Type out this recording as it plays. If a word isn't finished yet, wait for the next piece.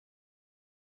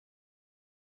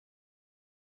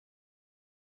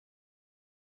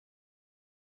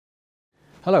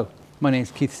Hello, my name is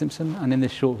Keith Simpson, and in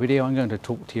this short video I'm going to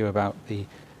talk to you about the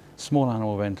small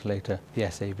animal ventilator, the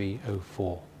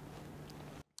SAV04.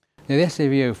 Now, the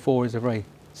SAV04 is a very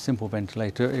simple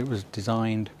ventilator. It was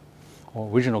designed, or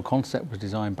original concept was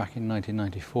designed back in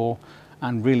 1994,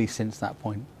 and really since that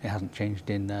point it hasn't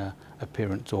changed in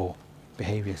appearance or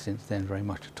behaviour since then very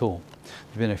much at all. There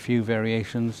have been a few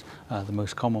variations, the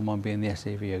most common one being the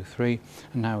SAV03,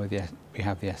 and now we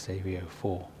have the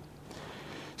SAV04.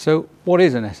 So what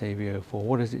is an SAV04?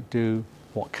 What does it do?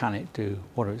 What can it do?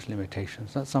 What are its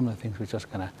limitations? That's some of the things we're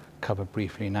just going to cover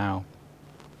briefly now.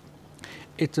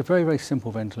 It's a very, very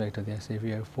simple ventilator, the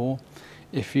SAV04.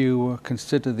 If you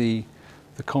consider the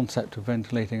concept of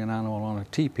ventilating an animal on a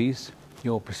T-piece,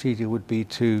 your procedure would be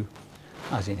to,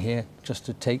 as in here, just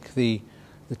to take the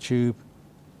tube,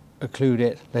 occlude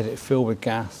it, let it fill with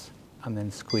gas, and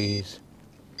then squeeze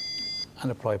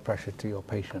and apply pressure to your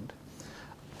patient.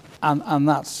 And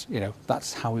that's,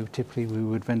 that's how we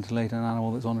would ventilate an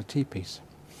animal that's on a T-piece.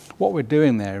 What we're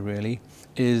doing there really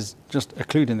is just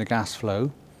occluding the gas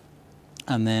flow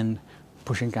and then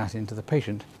pushing gas into the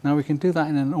patient. Now we can do that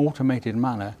in an automated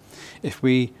manner if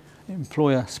we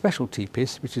employ a special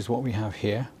T-piece, which is what we have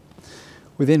here,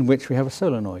 within which we have a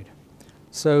solenoid.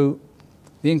 So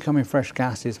the incoming fresh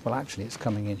gas is, well, actually it's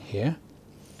coming in here,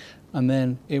 and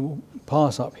then it will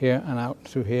pass up here and out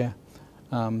through here,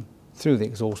 through the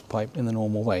exhaust pipe in the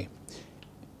normal way.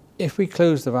 If we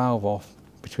close the valve off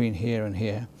between here and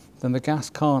here, then the gas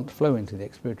can't flow into the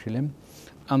expiratory limb,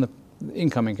 and the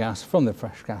incoming gas from the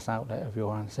fresh gas outlet of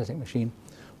your anaesthetic machine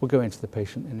will go into the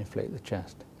patient and inflate the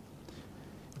chest.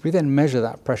 If we then measure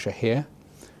that pressure here,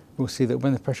 we'll see that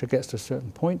when the pressure gets to a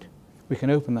certain point, we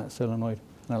can open that solenoid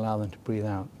and allow them to breathe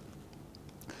out.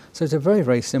 So it's a very,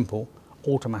 very simple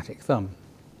automatic thumb.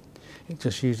 It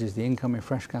just uses the incoming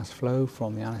fresh gas flow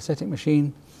from the anaesthetic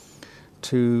machine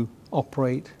to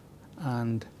operate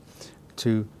and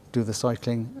to do the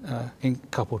cycling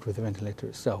coupled with the ventilator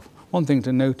itself. One thing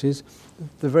to note is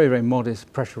the very, very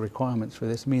modest pressure requirements for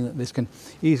this mean that this can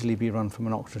easily be run from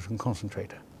an oxygen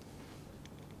concentrator.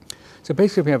 So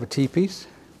basically we have a T-piece,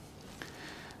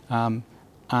 and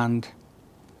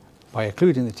by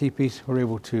occluding the T-piece we're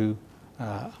able to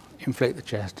inflate the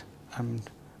chest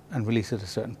and release at a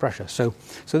certain pressure. So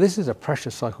this is a pressure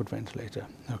cycled ventilator,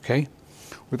 okay?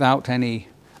 Without any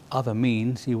other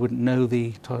means, you wouldn't know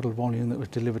the tidal volume that was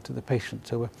delivered to the patient.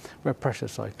 So we're pressure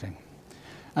cycling.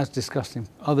 As discussed in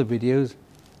other videos,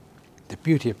 the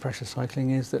beauty of pressure cycling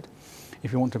is that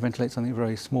if you want to ventilate something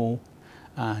very small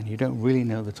and you don't really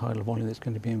know the tidal volume that's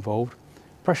going to be involved,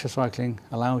 pressure cycling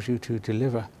allows you to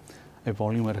deliver a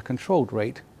volume at a controlled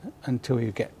rate until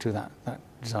you get to that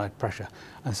desired pressure.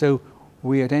 And so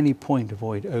we at any point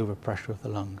avoid overpressure of the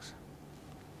lungs.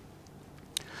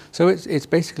 So it's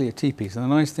basically a T-piece, and the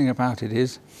nice thing about it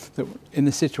is that in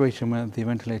the situation where the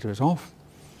ventilator is off,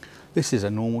 this is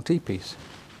a normal T-piece.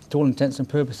 To all intents and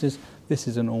purposes, this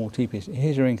is a normal T-piece.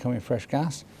 Here's your incoming fresh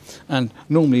gas, and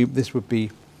normally this would be,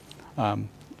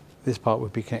 this part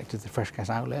would be connected to the fresh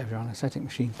gas outlet of your anaesthetic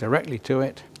machine directly to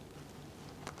it.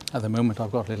 At the moment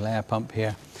I've got a little air pump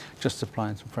here, just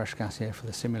supplying some fresh gas here for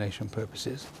the simulation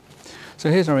purposes. So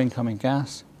here's our incoming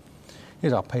gas,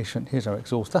 here's our patient, here's our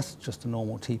exhaust. That's just a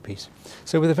normal T-piece.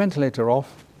 So with the ventilator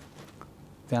off,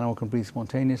 the animal can breathe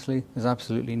spontaneously. There's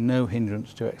absolutely no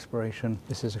hindrance to expiration.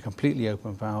 This is a completely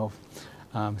open valve,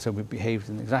 so it behaves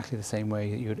in exactly the same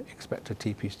way that you would expect a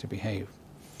T-piece to behave.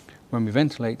 When we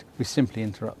ventilate, we simply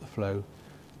interrupt the flow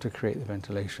to create the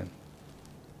ventilation.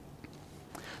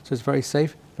 So it's very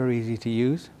safe, very easy to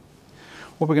use.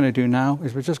 What we're going to do now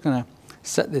is we're just going to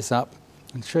set this up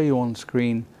and show you on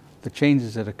screen the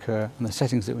changes that occur and the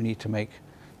settings that we need to make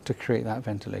to create that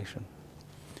ventilation.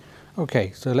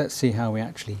 Okay, so let's see how we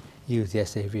actually use the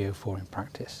SAV04 in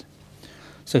practice.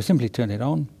 So simply turn it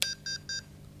on.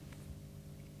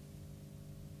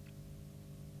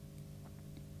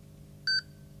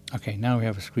 Okay, now we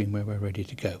have a screen where we're ready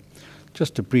to go.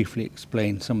 Just to briefly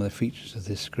explain some of the features of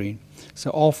this screen. So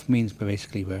off means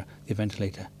basically where the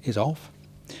ventilator is off.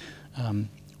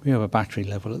 We have a battery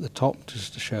level at the top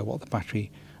just to show what the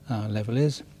battery level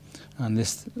is. And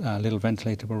this little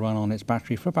ventilator will run on its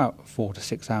battery for about 4 to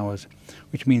 6 hours,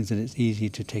 which means that it's easy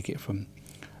to take it from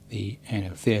the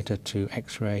theatre to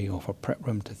X-ray or for prep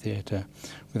room to theatre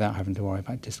without having to worry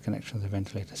about disconnection of the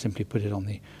ventilator. Simply put it on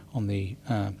the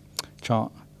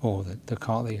chart or the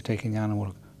cart that you're taking the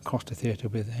animal across to theatre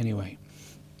with anyway.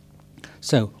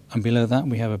 So, and below that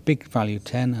we have a big value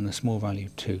 10 and a small value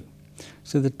 2.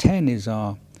 So the 10 is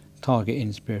our target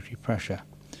inspiratory pressure.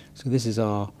 So this is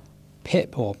our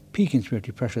PIP, or peak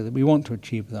inspiratory pressure, that we want to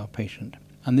achieve with our patient.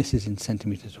 And this is in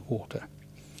centimetres of water.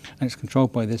 and it's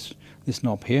controlled by this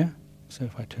knob here. So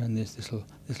if I turn this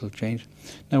will change.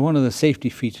 Now one of the safety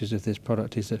features of this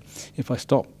product is that if I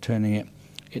stop turning it,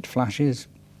 it flashes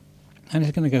and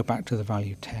it's going to go back to the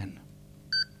value 10.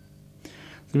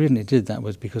 The reason it did that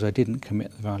was because I didn't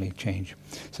commit the value change.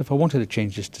 So if I wanted to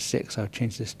change this to 6, I would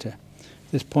change this to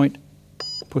this point,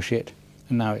 push it,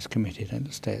 and now it's committed and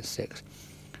it'll stay at 6.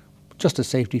 Just a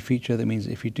safety feature that means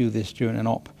that if you do this during an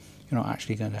op, you're not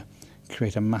actually going to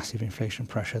create a massive inflation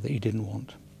pressure that you didn't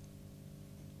want.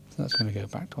 So that's going to go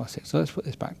back to our 6. So let's put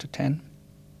this back to 10.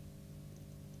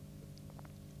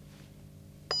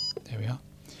 There we are.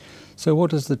 So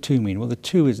what does the 2 mean? Well, the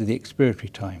 2 is the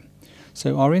expiratory time.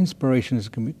 So our inspiration is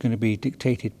going to be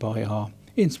dictated by our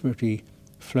inspiratory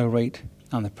flow rate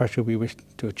and the pressure we wish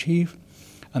to achieve.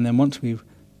 And then once we've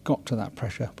got to that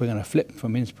pressure, we're going to flip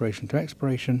from inspiration to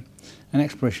expiration, and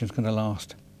expiration is going to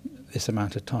last this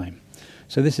amount of time.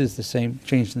 So this is the same,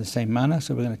 changed in the same manner.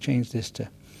 So we're going to change this to,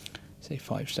 say,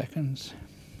 5 seconds.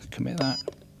 Commit that.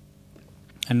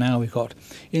 And now we've got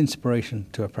inspiration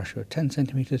to a pressure of 10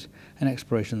 centimeters and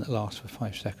expiration that lasts for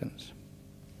 5 seconds.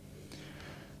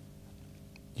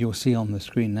 You'll see on the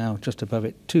screen now, just above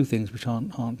it, two things which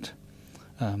aren't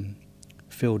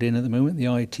filled in at the moment, the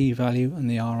IT value and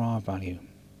the RR value.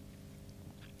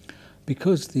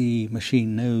 Because the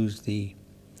machine knows the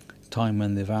time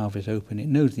when the valve is open, it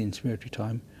knows the inspiratory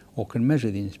time, or can measure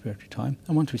the inspiratory time,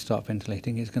 and once we start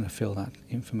ventilating, it's going to fill that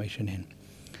information in.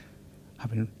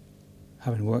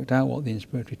 Having worked out what the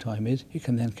inspiratory time is, you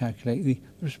can then calculate the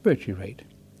respiratory rate.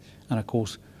 And of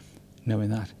course, knowing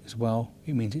that as well,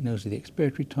 it means it knows the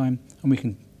expiratory time, and we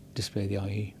can display the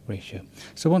IE ratio.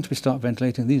 So once we start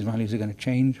ventilating, these values are going to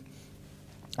change,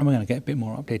 and we're going to get a bit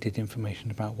more updated information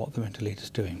about what the ventilator is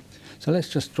doing. So let's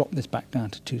just drop this back down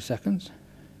to 2 seconds.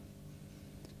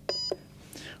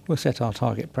 We'll set our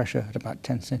target pressure at about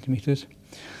 10 centimeters.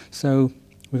 So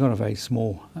we've got a very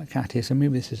small cat here, so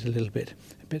maybe this is a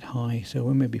bit high, so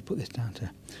we'll maybe put this down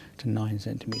to 9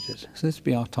 centimeters. So this will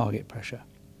be our target pressure.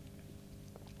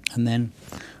 And then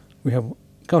we have a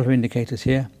couple of indicators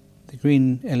here. The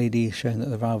green LED is showing that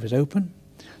the valve is open.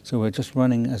 So we're just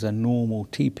running as a normal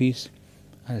T-piece.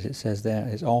 As it says there,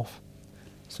 is off.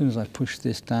 As soon as I push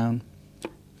this down,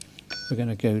 we're going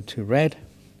to go to red,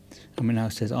 and we now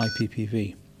says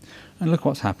IPPV. And look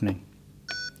what's happening.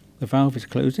 The valve is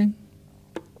closing.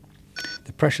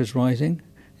 The pressure's rising.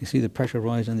 You see the pressure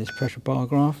rise in this pressure bar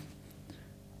graph.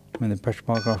 When the pressure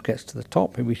bar graph gets to the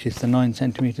top, it reaches the 9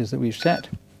 centimeters that we've set.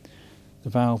 The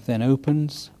valve then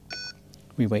opens.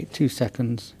 We wait 2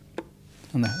 seconds,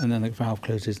 and then the valve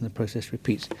closes and the process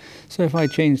repeats. So if I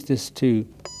change this to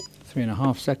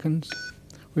 3.5 seconds,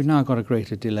 we've now got a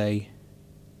greater delay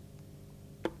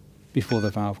before the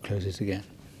valve closes again.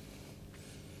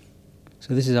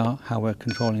 So this is how we're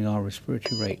controlling our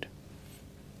respiratory rate.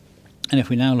 And if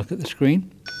we now look at the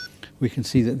screen, we can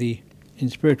see that the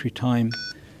inspiratory time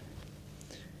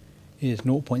is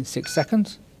 0.6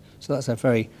 seconds. So that's a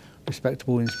very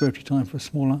respectable inspiratory time for a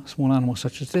small animal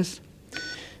such as this.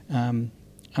 And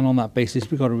on that basis,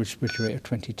 we've got a respiratory rate of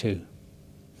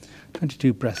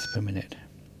 22 breaths per minute.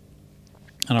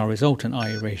 And our resultant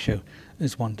IE ratio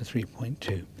is 1 to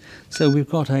 3.2. So we've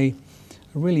got a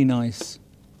really nice,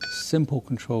 simple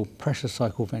controlled pressure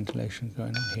cycle ventilation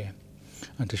going on here.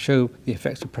 And to show the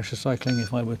effects of pressure cycling,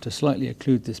 if I were to slightly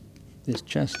occlude this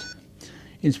chest,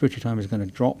 inspiratory time is going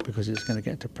to drop because it's going to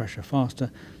get to pressure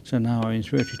faster. So now our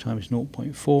inspiratory time is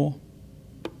 0.4,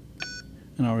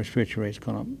 and our respiratory rate's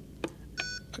gone up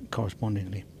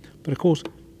correspondingly. But of course,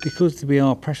 because we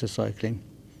are pressure cycling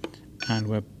and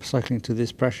we're cycling to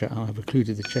this pressure and I've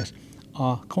occluded the chest,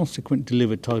 our consequent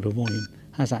delivered tidal volume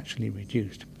has actually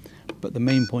reduced. But the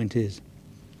main point is,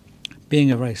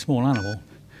 being a very small animal,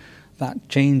 that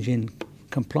change in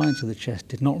compliance of the chest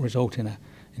did not result in a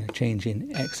change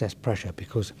in excess pressure,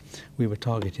 because we were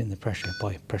targeting the pressure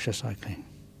by pressure cycling.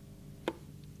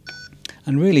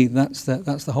 And really that's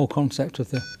the whole concept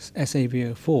of the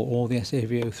SAV04 or the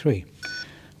SAV03.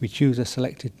 We choose a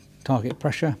selected target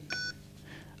pressure,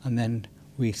 and then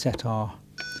we set our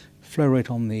flow rate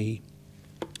on the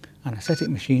anaesthetic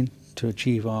machine to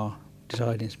achieve our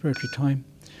desired inspiratory time.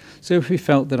 So if we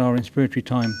felt that our inspiratory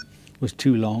time was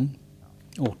too long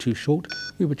or too short,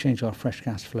 we would change our fresh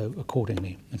gas flow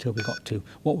accordingly until we got to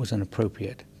what was an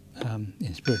appropriate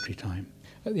inspiratory time.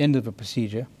 At the end of a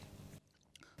procedure,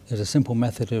 there's a simple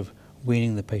method of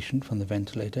weaning the patient from the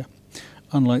ventilator.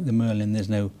 Unlike the Merlin, there's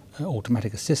no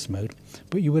automatic assist mode,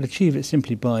 but you would achieve it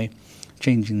simply by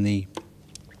changing the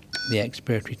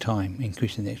expiratory time,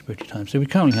 increasing the expiratory time. So we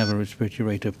currently have a respiratory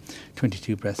rate of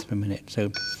 22 breaths per minute.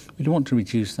 So we'd want to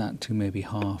reduce that to maybe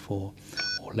half or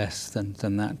or less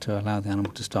than that to allow the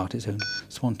animal to start its own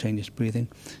spontaneous breathing.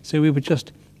 So we would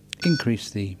just increase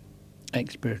the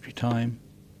expiratory time,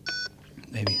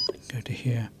 maybe go to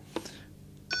here,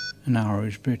 and now our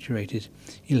respiratory rate is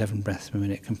 11 breaths per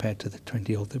minute compared to the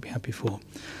 20 odd that we had before.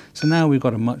 So now we've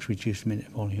got a much reduced minute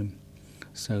volume,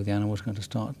 so the animal is going to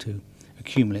start to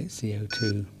accumulate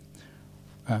CO2,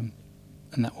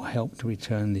 and that will help to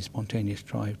return the spontaneous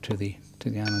drive to the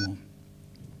animal.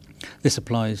 This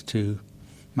applies to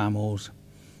mammals,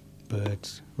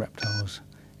 birds, reptiles,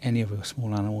 any of the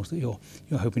small animals that you're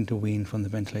hoping to wean from the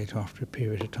ventilator after a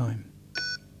period of time.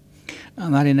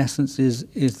 And that in essence is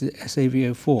the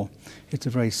SAV04. It's a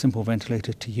very simple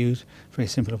ventilator to use, very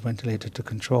simple ventilator to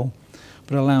control,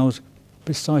 but allows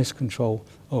precise control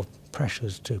of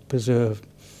pressures to preserve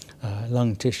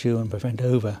lung tissue and prevent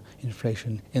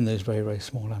over-inflation in those very, very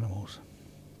small animals.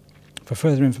 For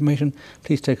further information,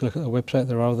 please take a look at our website.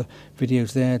 There are other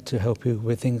videos there to help you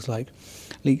with things like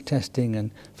leak testing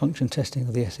and function testing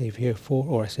of the SAV04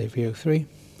 or SAV03.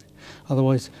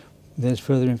 Otherwise, there's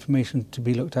further information to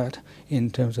be looked at in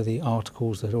terms of the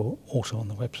articles that are also on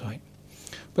the website.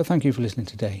 But thank you for listening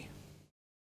today.